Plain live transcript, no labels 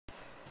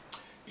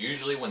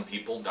Usually when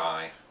people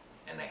die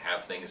and they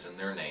have things in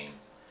their name,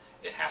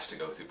 it has to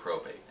go through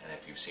probate. And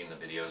if you've seen the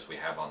videos we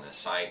have on this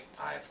site,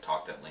 I've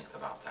talked at length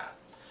about that.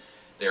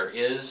 There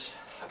is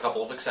a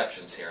couple of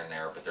exceptions here and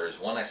there, but there is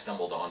one I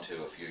stumbled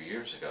onto a few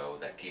years ago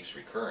that keeps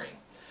recurring.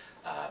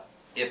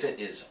 If it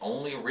is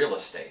only real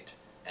estate,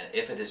 and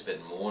if it has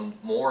been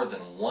more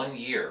than 1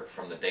 year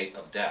from the date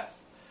of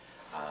death,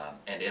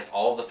 and if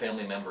all of the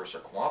family members are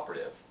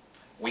cooperative,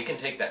 we can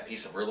take that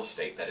piece of real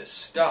estate that is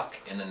stuck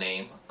in the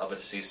name of a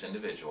deceased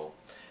individual,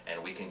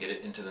 and we can get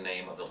it into the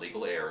name of the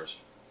legal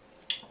heirs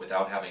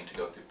without having to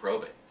go through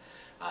probate.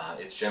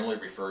 It's generally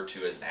referred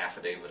to as an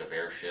Affidavit of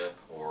Heirship,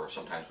 or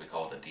sometimes we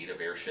call it a Deed of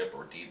Heirship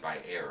or Deed by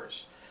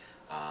Heirs.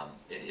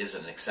 It is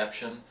an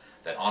exception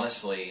that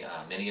honestly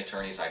many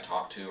attorneys I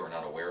talk to are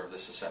not aware of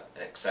this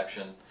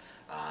exception,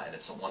 and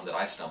it's one that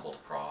I stumbled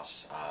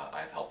across.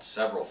 I've helped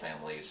several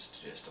families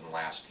just in the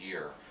last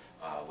year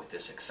with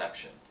this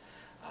exception.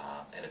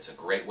 And it's a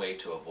great way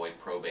to avoid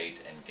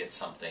probate and get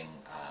something.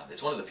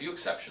 It's one of the few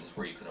exceptions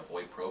where you can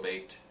avoid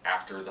probate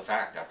after the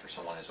fact, after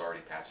someone has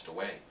already passed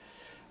away.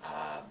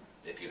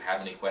 If you have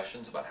any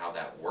questions about how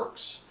that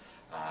works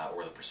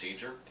or the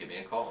procedure, give me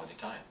a call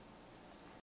anytime.